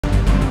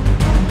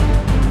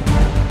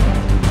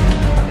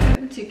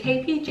to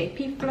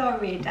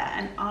Kpjpflorida,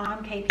 and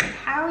I'm KP.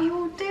 How are you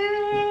all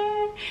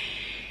doing?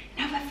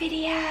 Another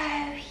video,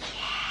 yes!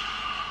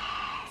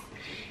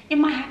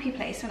 In my happy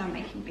place when I'm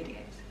making videos.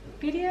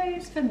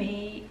 Videos for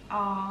me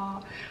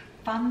are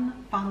fun.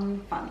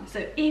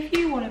 So if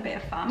you want a bit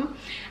of fun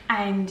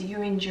and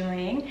you're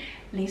enjoying,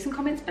 leave some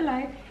comments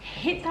below,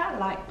 hit that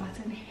like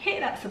button, hit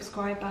that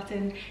subscribe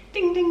button,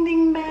 ding ding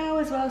ding bell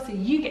as well, so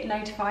you get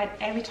notified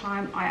every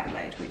time I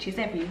upload, which is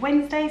every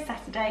Wednesday,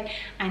 Saturday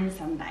and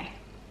Sunday.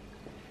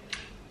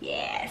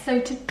 Yeah,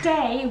 so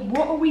today,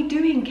 what are we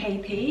doing,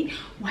 KP?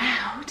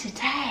 Well,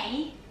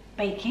 today,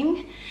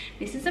 baking.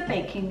 This is a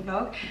baking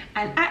vlog,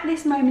 and at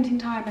this moment in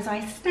time, as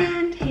I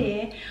stand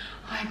here,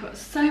 I've got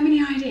so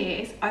many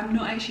ideas, I'm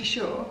not actually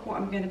sure what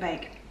I'm going to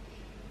bake.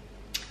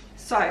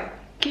 So,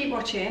 keep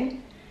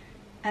watching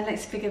and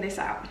let's figure this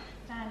out.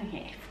 Standing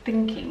here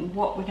thinking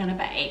what we're going to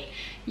bake.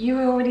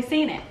 You've already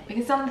seen it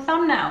because it's on the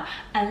thumbnail,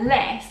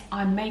 unless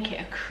I make it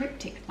a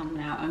cryptic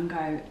thumbnail and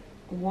go,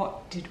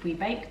 what did we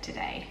bake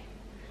today?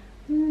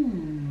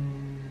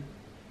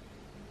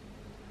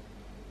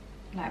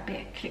 Like a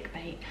bit of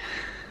clickbait.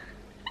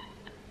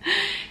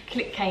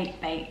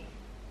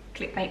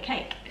 Clickbait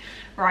cake.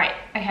 Right,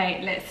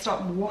 okay, let's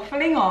stop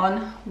waffling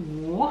on,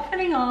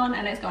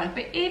 and let's go on.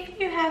 But if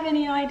you have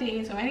any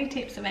ideas or any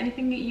tips of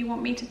anything that you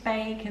want me to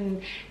bake,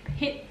 and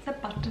hit the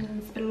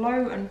buttons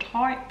below and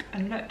type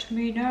and let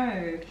me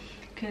know.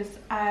 Because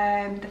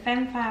the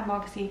Fem Fam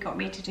obviously got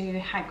me to do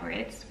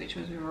Hagrid's, which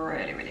was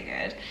really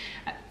good.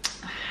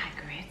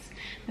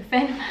 The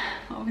Fem Fam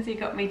obviously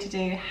got me to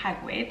do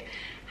Hagrid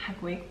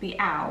the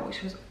owl,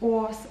 which was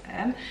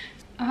awesome.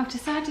 I've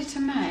decided to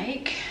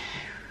make,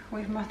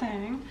 with my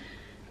thing,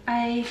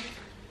 a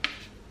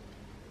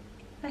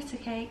letter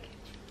cake.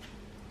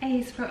 A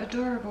is for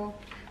adorable.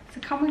 So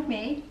come with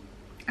me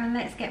and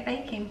let's get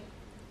baking.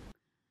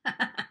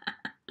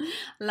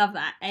 Love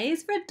that. A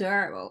is for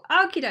adorable.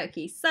 Okie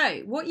dokie. So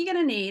what you're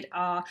going to need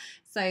are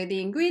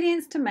the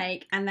ingredients to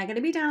make, and they're going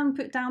to be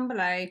put down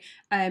below.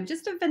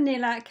 Just a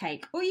vanilla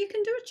cake, or you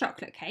can do a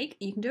chocolate cake,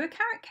 you can do a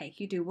carrot cake,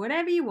 you do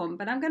whatever you want,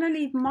 but I'm going to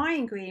leave my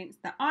ingredients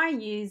that I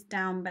use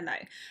down below.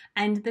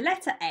 And the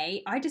letter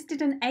A, I just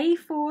did an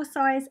A4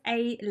 size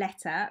A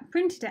letter,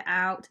 printed it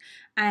out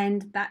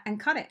and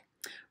cut it.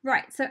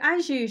 Right, so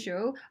as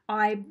usual,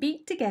 I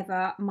beat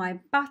together my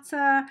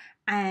butter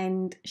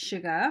and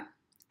sugar,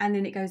 and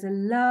then it goes a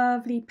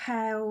lovely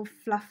pale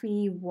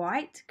fluffy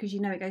white, because you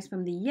know it goes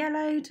from the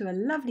yellow to a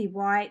lovely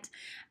white.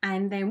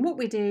 And then what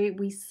we do,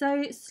 we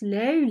so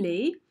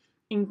slowly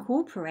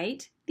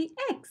incorporate the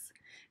eggs.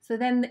 So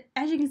then,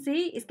 as you can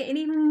see, it's getting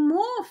even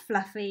more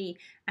fluffy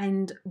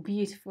and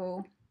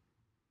beautiful.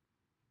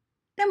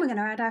 Then we're going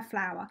to add our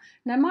flour.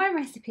 Now my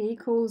recipe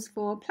calls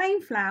for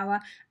plain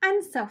flour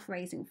and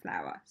self-raising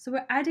flour. So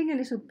we're adding a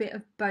little bit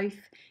of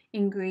both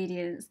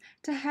ingredients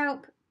to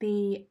help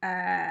the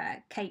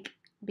cake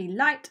be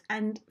light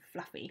and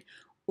fluffy.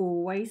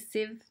 Always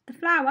sieve the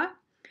flour.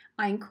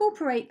 I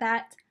incorporate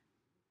that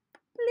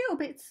a little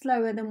bit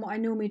slower than what I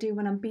normally do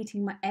when I'm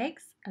beating my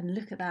eggs. And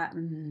look at that.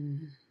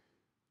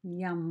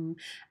 Yum.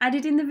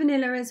 Added in the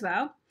vanilla as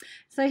well.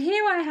 So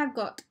here I have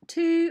got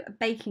 2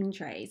 baking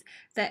trays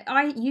that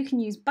you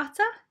can use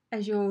butter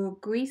as your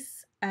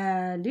grease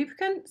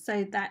lubricant,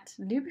 so that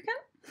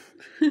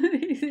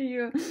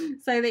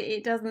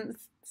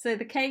so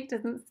the cake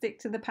doesn't stick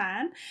to the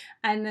pan.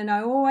 And then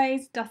I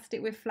always dust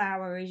it with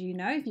flour, as you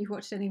know, if you've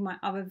watched any of my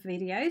other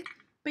videos.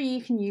 But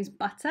you can use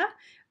butter,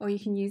 or you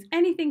can use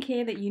anything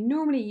here that you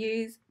normally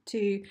use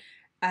to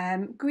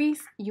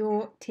grease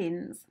your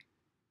tins.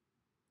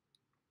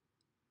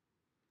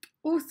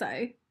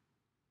 Also,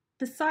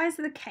 the size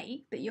of the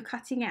cake that you're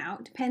cutting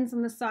out depends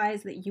on the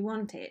size that you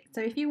want it.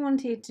 So if you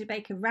wanted to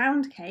bake a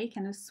round cake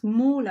and a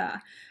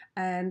smaller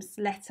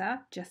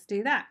letter, just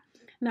do that.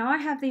 Now I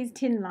have these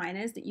tin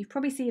liners that you've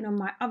probably seen on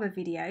my other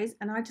videos,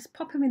 and I just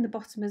pop them in the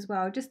bottom as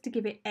well, just to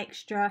give it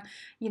extra,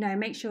 you know,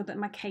 make sure that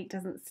my cake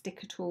doesn't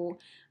stick at all.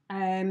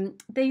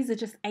 These are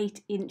just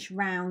 8-inch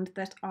round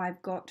that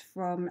I've got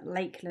from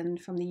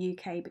Lakeland from the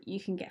UK, but you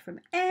can get from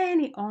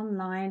any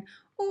online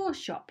or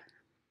shop.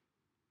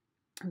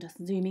 I'm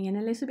just zooming in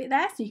a little bit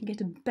there so you can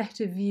get a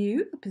better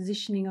view, the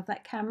positioning of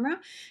that camera.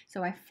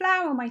 So I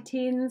flour my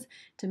tins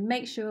to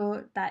make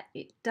sure that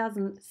it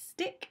doesn't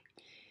stick.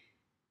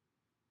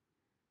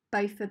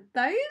 Both of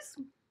those,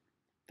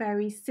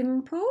 very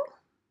simple.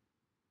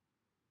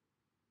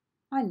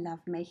 I love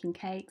making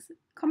cakes.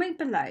 Comment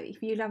below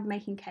if you love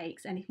making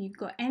cakes, and if you've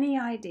got any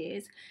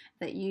ideas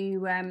that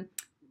you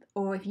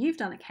or if you've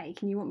done a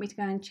cake and you want me to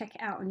go and check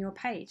it out on your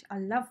page. I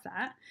love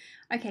that.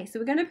 Okay, so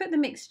we're going to put the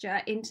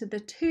mixture into the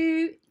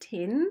 2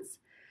 tins.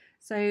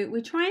 So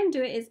we try and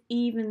do it as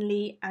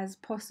evenly as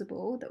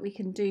possible that we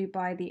can do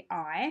by the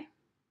eye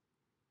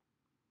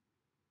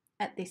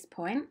at this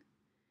point.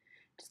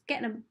 Just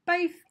getting them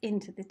both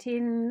into the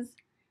tins,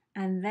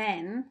 and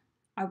then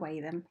I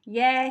weigh them.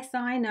 Yes,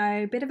 I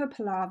know, bit of a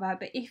palaver,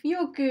 but if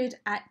you're good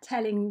at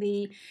telling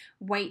the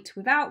weight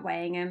without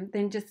weighing them,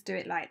 then just do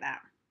it like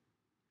that.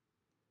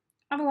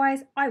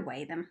 Otherwise, I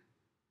weigh them.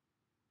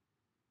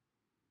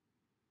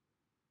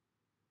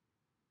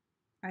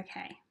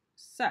 Okay,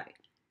 so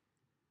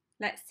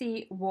let's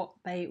see what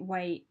they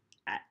weigh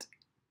at.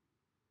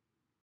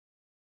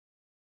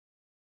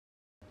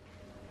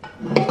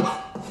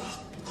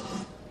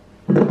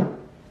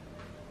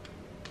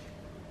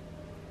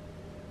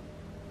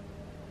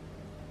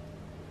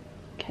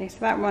 Okay, so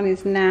that one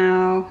is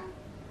now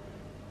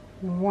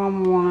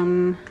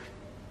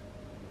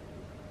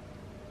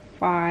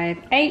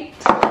 1158.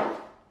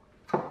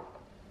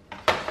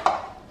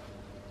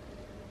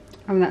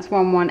 And that's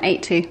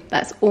 1182.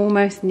 That's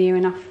almost near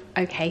enough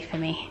okay for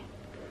me.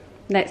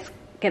 Let's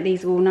get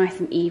these all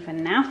nice and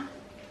even now.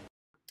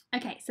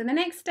 Okay, so the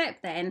next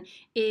step then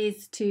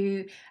is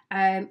to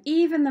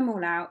even them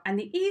all out, and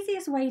the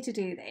easiest way to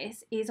do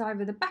this is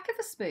either the back of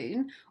a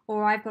spoon,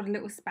 or I've got a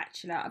little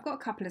spatula. I've got a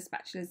couple of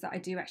spatulas that I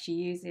do actually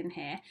use in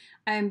here,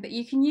 but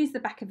you can use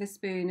the back of a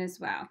spoon as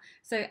well.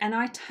 So, and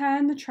I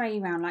turn the tray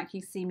around like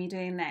you see me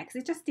doing there, because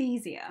it's just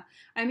easier.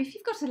 If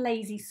you've got a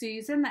Lazy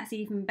Susan, that's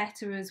even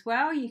better as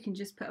well. You can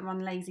just put them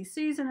on Lazy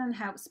Susan and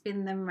help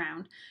spin them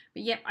round.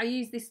 But yep, I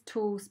use this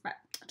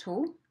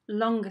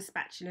longer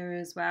spatula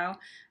as well,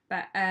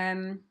 but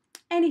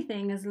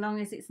anything as long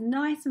as it's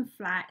nice and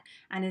flat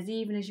and as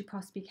even as you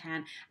possibly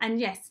can. And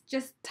yes,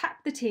 just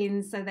tap the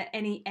tins so that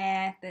any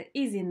air that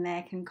is in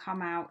there can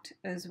come out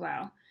as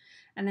well.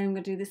 And then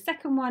we'll do the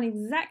second one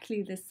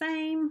exactly the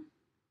same.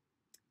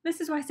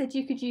 This is why I said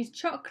you could use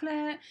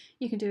chocolate,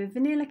 you can do a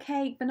vanilla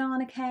cake,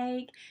 banana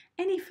cake,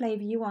 any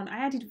flavour you want. I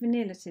added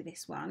vanilla to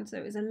this one, so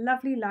it was a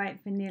lovely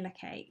light vanilla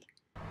cake.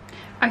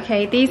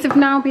 Okay, these have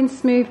now been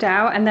smoothed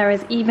out and they're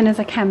as even as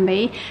I can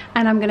be,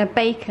 and I'm going to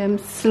bake them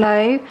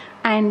slow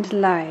and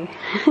low.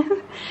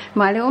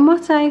 My little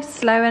motto,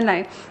 slow and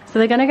low. So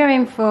they're going to go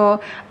in for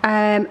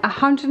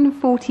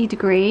 140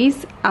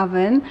 degrees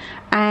oven,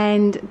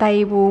 and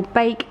they will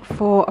bake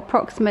for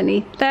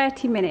approximately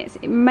 30 minutes.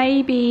 It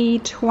may be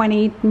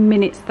 20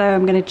 minutes though,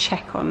 I'm going to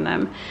check on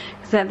them.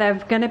 So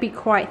they're going to be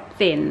quite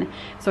thin,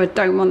 so I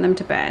don't want them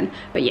to burn.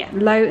 But yeah,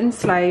 low and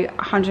slow,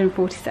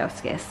 140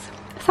 Celsius.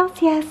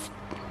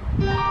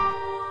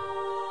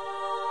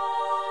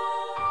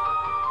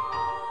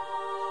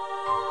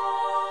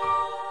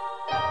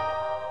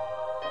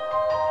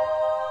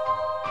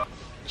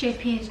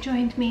 JP has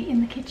joined me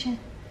in the kitchen.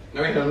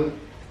 No, he doesn't.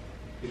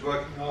 He's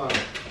working hard.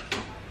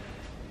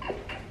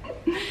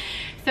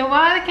 So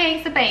while the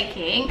cakes are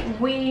baking,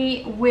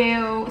 we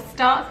will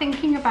start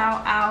thinking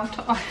about our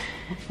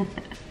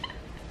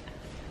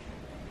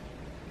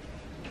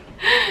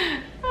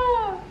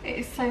Oh,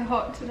 it's so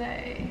hot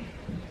today.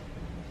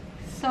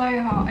 So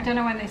hot. I don't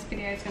know when this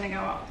video is going to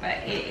go up, but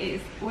it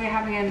is. We're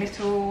having a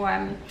little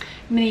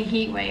mini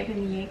heat wave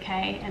in the UK,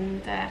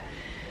 and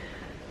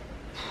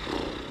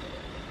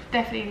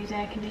definitely needs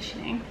air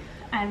conditioning,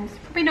 and it's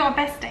probably not a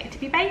best day to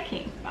be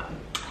baking, but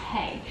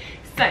hey.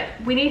 So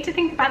we need to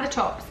think about the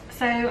tops.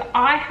 So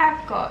I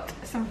have got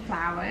some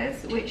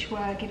flowers which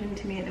were given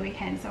to me at the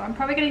weekend, so I'm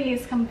probably going to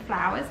use some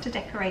flowers to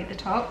decorate the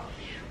top.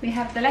 We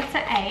have the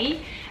letter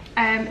A,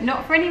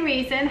 not for any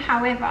reason,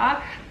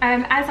 however,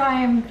 as I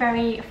am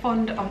very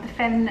fond of the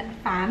Femme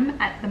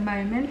at the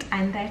moment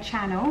and their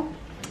channel,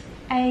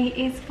 A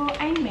is for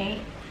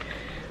Amy.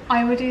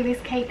 I will do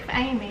this cake for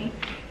Amy.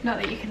 Not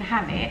that you can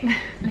have it,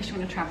 unless you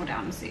want to travel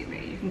down to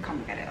Subaru, you can come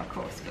and get it, of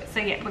course. But so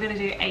yeah, we're going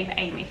to do A for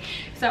Amy.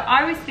 So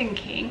I was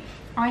thinking,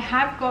 I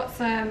have got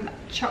some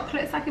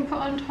chocolates I can put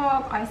on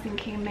top. I was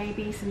thinking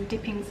maybe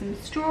dipping some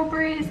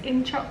strawberries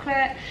in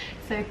chocolate.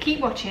 So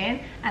keep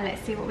watching and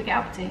let's see what we get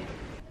up to.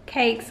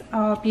 Cakes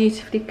are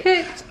beautifully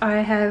cooked. I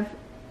have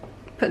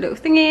put a little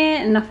thing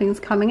in and nothing's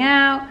coming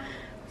out.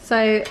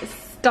 So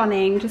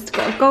stunning, just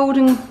got a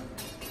golden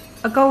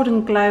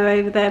glow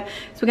over them.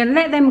 So we're going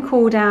to let them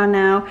cool down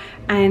now,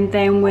 and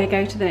then we'll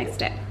go to the next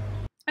step.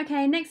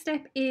 Okay, next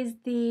step is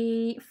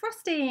the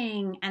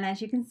frosting, and as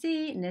you can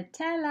see,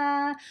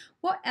 Nutella.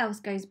 What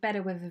else goes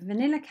better with a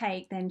vanilla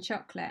cake than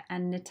chocolate?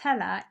 And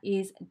Nutella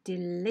is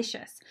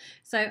delicious.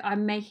 So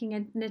I'm making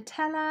a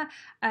Nutella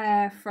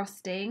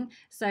frosting.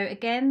 So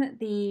again,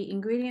 the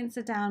ingredients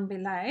are down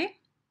below.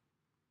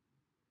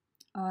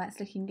 Oh, that's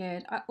looking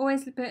good. I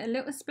always put a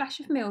little splash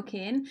of milk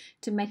in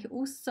to make it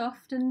all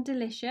soft and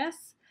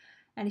delicious.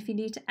 And if you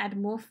need to add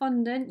more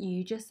fondant,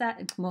 you just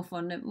add more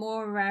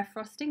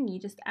frosting, you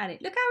just add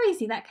it. Look how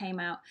easy that came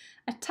out.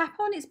 A tap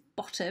on its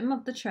bottom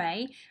of the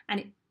tray and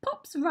it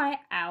pops right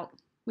out,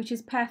 which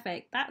is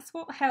perfect. That's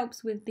what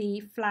helps with the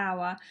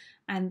flour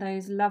and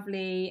those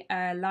lovely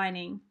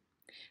lining.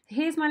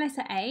 Here's my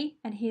letter A,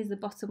 and here's the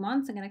bottom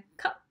one. So I'm going to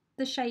cut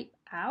the shape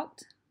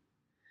out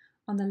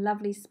on the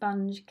lovely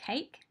sponge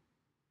cake.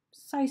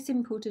 So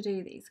simple to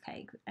do these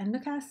cakes, and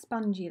look how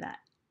spongy that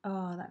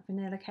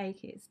vanilla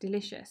cake is.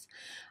 Delicious.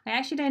 I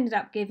actually ended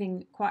up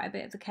giving quite a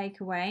bit of the cake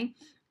away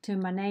to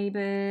my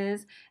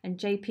neighbours, and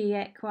JP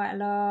ate quite a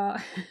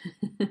lot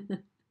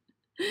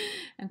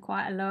and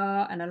quite a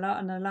lot and a lot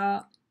and a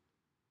lot.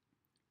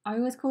 I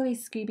always call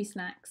these Scooby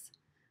snacks.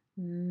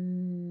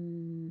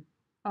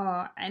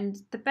 Oh,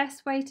 and the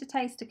best way to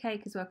taste a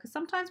cake as well, because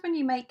sometimes when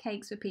you make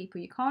cakes for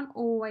people, you can't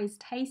always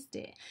taste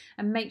it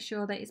and make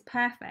sure that it's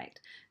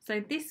perfect.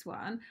 So this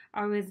one,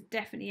 I was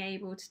definitely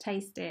able to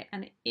taste it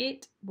and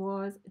it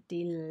was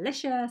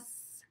delicious.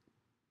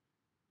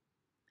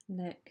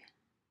 Look,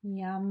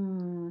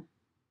 yum.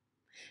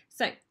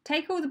 So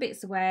take all the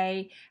bits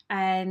away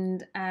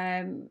and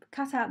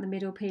cut out the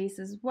middle piece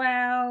as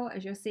well,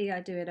 as you'll see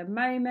I do in a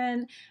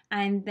moment.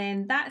 And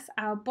then that's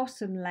our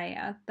bottom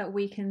layer that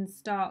we can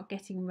start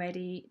getting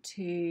ready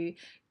to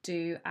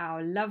do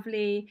our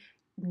lovely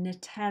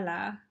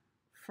Nutella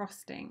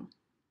frosting.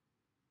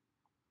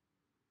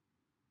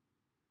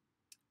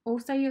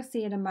 Also, you'll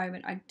see in a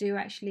moment, I do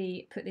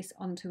actually put this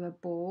onto a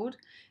board.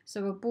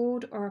 So a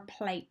board or a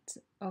plate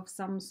of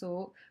some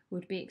sort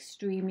would be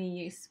extremely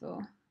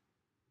useful.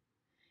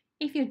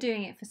 If you're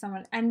doing it for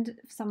someone and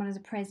for someone as a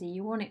prezi,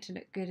 you want it to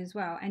look good as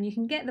well. And you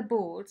can get the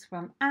boards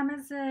from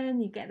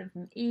Amazon, you get them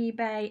from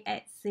eBay,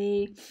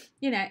 Etsy,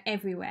 you know,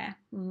 everywhere.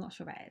 I'm not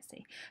sure about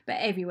Etsy, but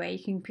everywhere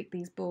you can pick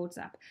these boards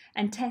up.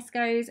 And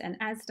Tesco's and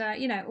Asda,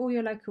 you know, all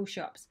your local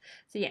shops.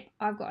 So yeah,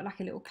 I've got like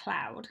a little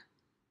cloud.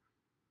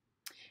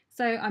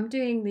 So I'm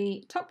doing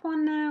the top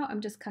one now.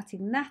 I'm just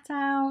cutting that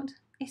out.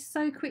 It's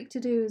so quick to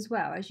do as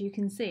well, as you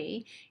can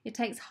see. It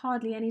takes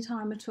hardly any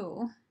time at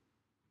all.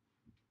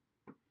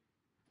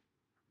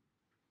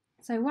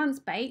 So once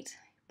baked,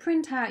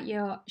 print out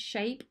your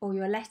shape or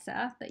your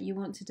letter that you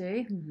want to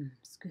do.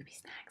 Scooby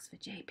snacks for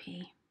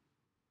JP.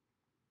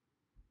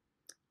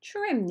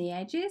 Trim the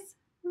edges,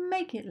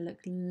 make it look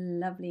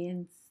lovely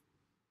and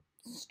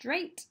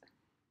straight.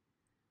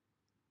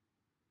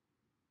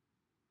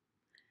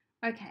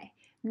 Okay,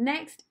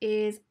 next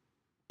is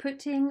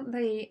putting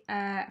the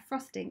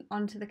frosting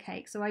onto the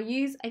cake. So I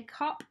use a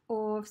cup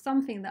or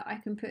something that I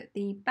can put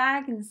the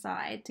bag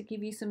inside to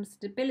give you some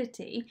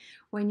stability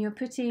when you're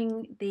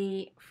putting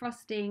the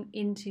frosting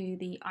into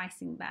the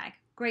icing bag.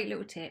 Great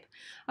little tip.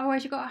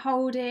 Otherwise you've got to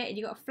hold it and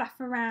you've got to fluff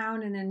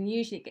around, and then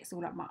usually it gets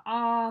all up my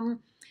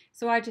arm.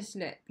 So I just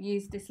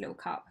use this little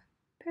cup.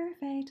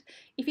 Perfect.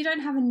 If you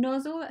don't have a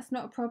nozzle, that's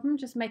not a problem.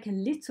 Just make a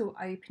little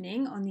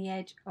opening on the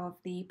edge of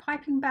the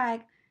piping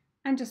bag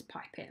and just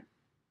pipe it.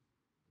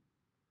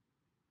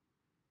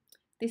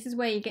 This is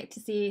where you get to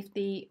see if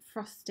the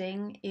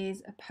frosting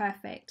is a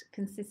perfect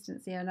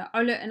consistency or not.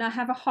 Oh look, and I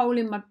have a hole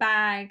in my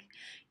bag.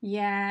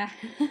 Yeah,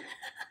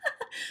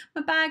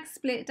 my bag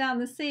split down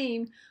the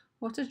seam.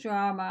 What a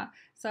drama.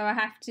 So I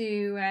have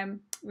to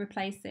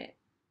replace it.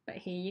 But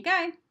here you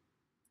go.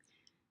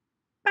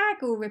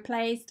 Bag all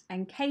replaced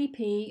and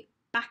KP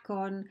back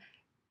on,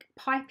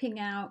 piping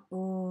out.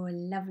 Oh,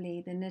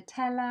 lovely, the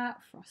Nutella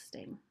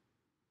frosting.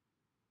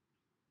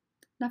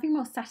 Nothing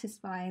more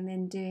satisfying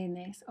than doing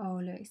this.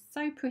 Oh look, it's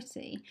so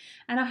pretty.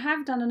 And I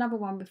have done another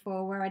one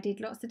before where I did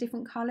lots of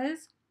different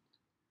colours.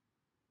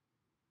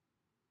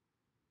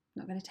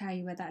 Not going to tell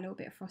you where that little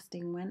bit of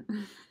frosting went.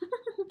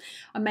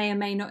 I may or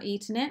may not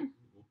eaten it.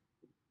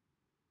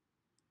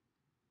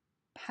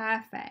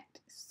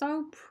 Perfect.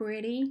 So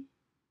pretty.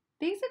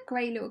 These are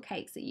great little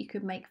cakes that you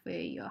could make for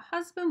your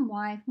husband,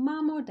 wife,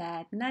 mum or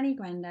dad, nanny,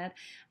 granddad,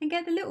 and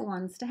get the little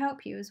ones to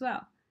help you as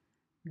well.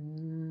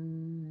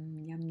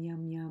 Yum,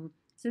 yum, yum.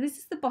 So this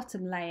is the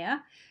bottom layer.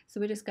 So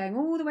we're just going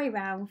all the way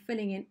around,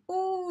 filling in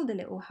all the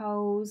little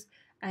holes,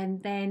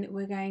 and then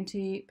we're going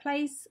to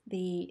place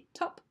the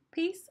top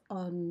piece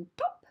on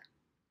top.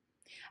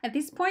 At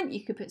this point,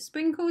 you could put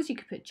sprinkles, you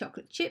could put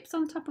chocolate chips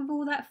on top of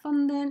all that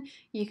fondant,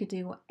 you could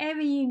do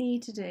whatever you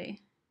need to do.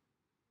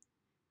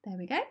 There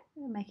we go,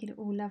 we'll make it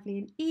all lovely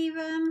and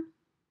even.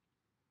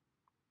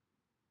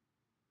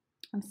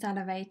 I'm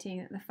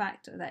salivating at the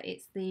fact that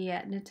it's the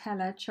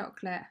Nutella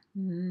chocolate.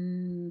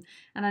 And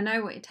I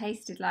know what it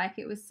tasted like.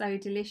 It was so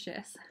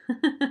delicious.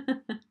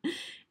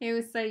 It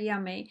was so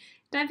yummy.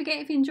 Don't forget,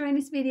 if you're enjoying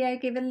this video,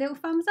 give it a little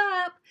thumbs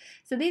up.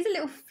 So these are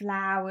little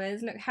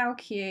flowers. Look how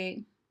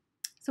cute.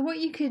 So what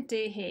you could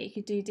do here, you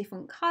could do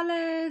different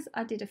colours.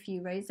 I did a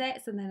few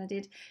rosettes and then I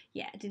did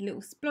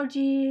little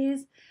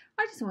splodges.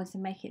 I just wanted to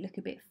make it look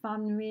a bit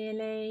fun,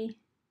 really.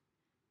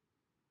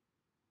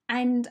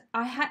 And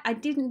I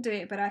didn't do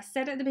it, but I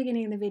said at the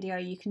beginning of the video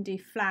you can do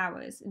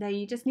flowers. Now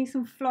you just need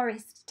some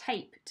florist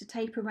tape to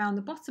tape around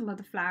the bottom of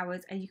the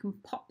flowers and you can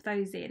pop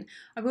those in.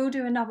 I will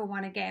do another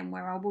one again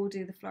where I will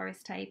do the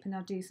florist tape and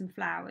I'll do some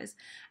flowers.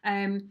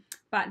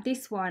 But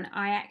this one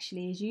I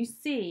actually, as you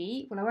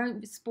see, well I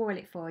won't spoil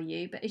it for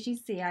you, but as you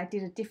see I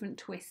did a different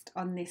twist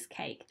on this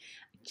cake.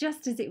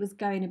 Just as it was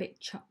going a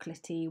bit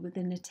chocolatey with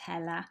the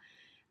Nutella.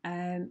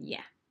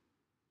 Yeah.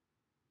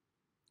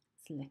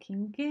 It's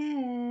looking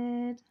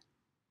good.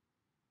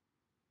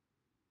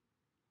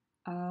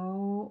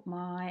 Oh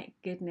my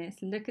goodness,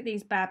 look at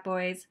these bad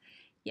boys.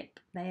 Yep,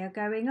 they are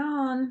going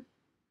on.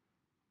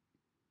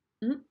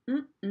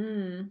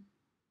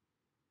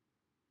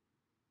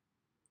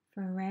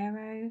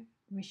 Ferrero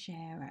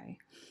Rocher.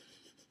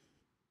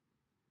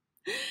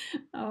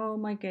 Oh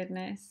my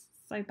goodness,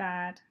 so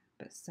bad,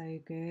 but so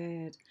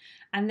good.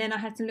 And then I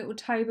had some little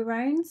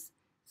Toblerones.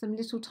 some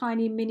little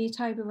tiny mini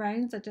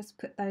Toblerones. I just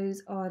put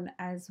those on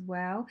as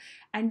well.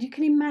 And you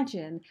can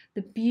imagine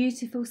the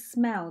beautiful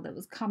smell that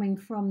was coming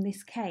from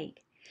this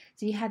cake.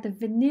 So you had the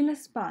vanilla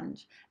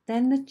sponge,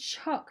 then the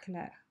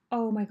chocolate.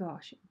 Oh my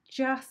gosh,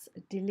 just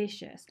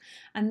delicious.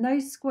 And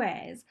those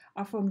squares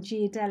are from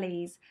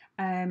Ghirardelli's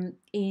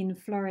in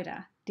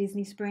Florida,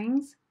 Disney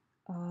Springs.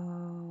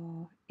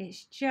 Oh,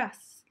 it's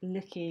just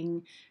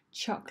looking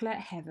chocolate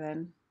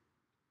heaven.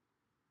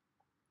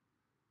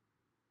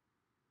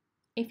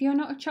 If you're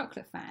not a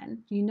chocolate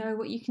fan, you know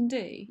what you can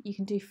do. You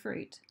can do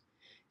fruit.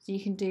 So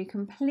you can do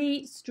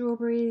complete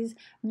strawberries,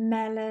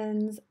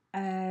 melons.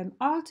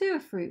 I'll do a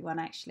fruit one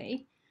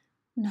actually.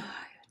 No,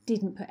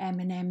 didn't put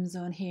M&Ms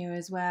on here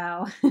as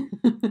well.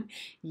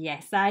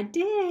 Yes, I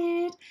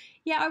did.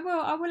 Yeah, I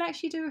will. I will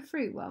actually do a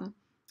fruit one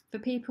for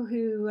people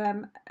who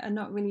are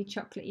not really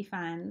chocolatey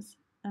fans.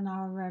 And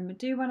I'll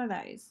do one of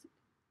those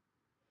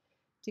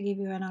to give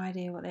you an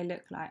idea what they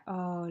look like.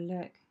 Oh,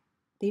 look.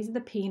 These are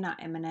the peanut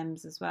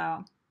M&Ms as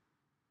well.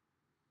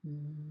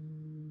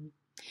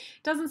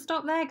 Doesn't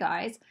stop there,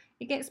 guys.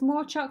 It gets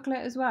more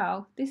chocolate as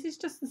well. This is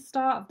just the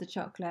start of the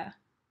chocolate.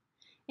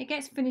 It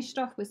gets finished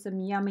off with some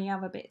yummy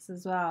other bits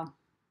as well.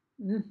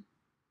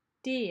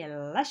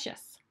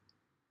 Delicious.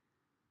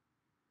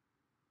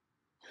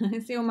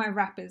 See all my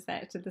wrappers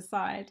there to the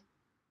side.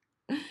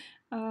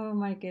 Oh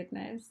my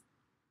goodness.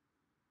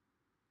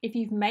 If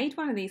you've made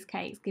one of these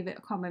cakes, give it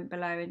a comment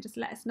below and just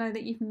let us know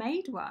that you've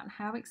made one.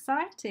 How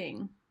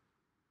exciting.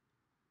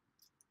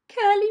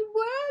 Curly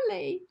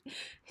whirly.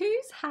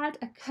 Who's had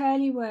a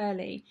curly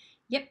whirly?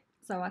 Yep,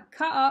 so I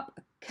cut up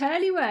a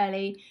curly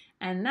whirly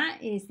and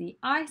that is the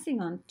icing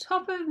on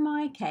top of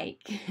my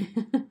cake.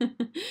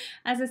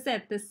 As I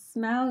said, the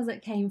smells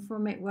that came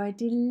from it were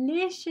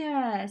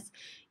delicious.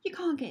 You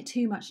can't get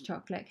too much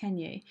chocolate, can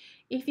you?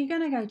 If you're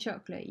going to go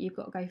chocolate, you've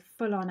got to go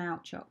full on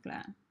out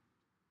chocolate.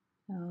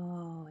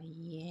 Oh,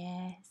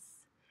 yes.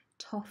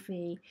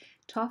 Toffee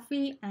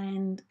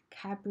and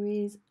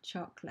Cadbury's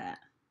chocolate.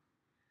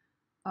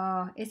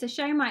 Oh, it's a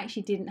shame I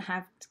actually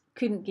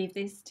couldn't give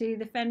this to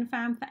the Fen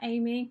Fam for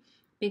Amy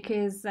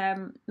because,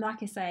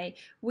 like I say,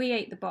 we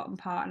ate the bottom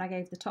part and I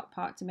gave the top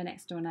part to my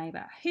next door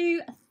neighbour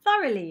who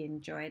thoroughly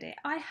enjoyed it.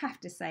 I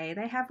have to say,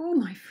 they have all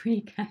my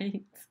free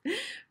cakes.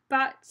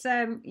 But,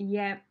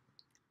 yeah,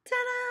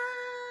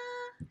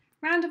 ta-da!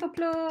 Round of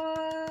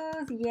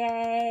applause,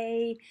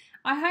 yay!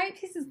 I hope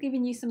this has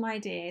given you some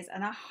ideas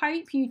and I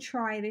hope you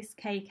try this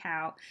cake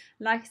out.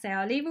 Like I say,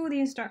 I'll leave all the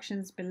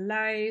instructions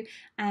below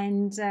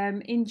and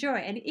enjoy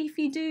it. And if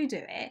you do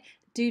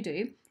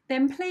it,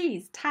 then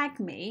please tag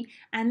me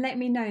and let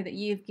me know that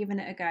you've given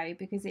it a go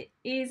because it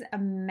is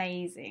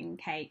amazing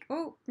cake.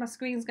 Oh, my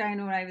screen's going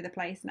all over the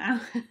place now.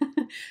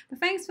 But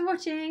thanks for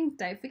watching.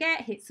 Don't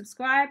forget, hit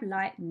subscribe,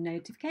 like,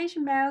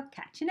 notification bell.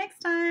 Catch you next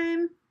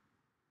time.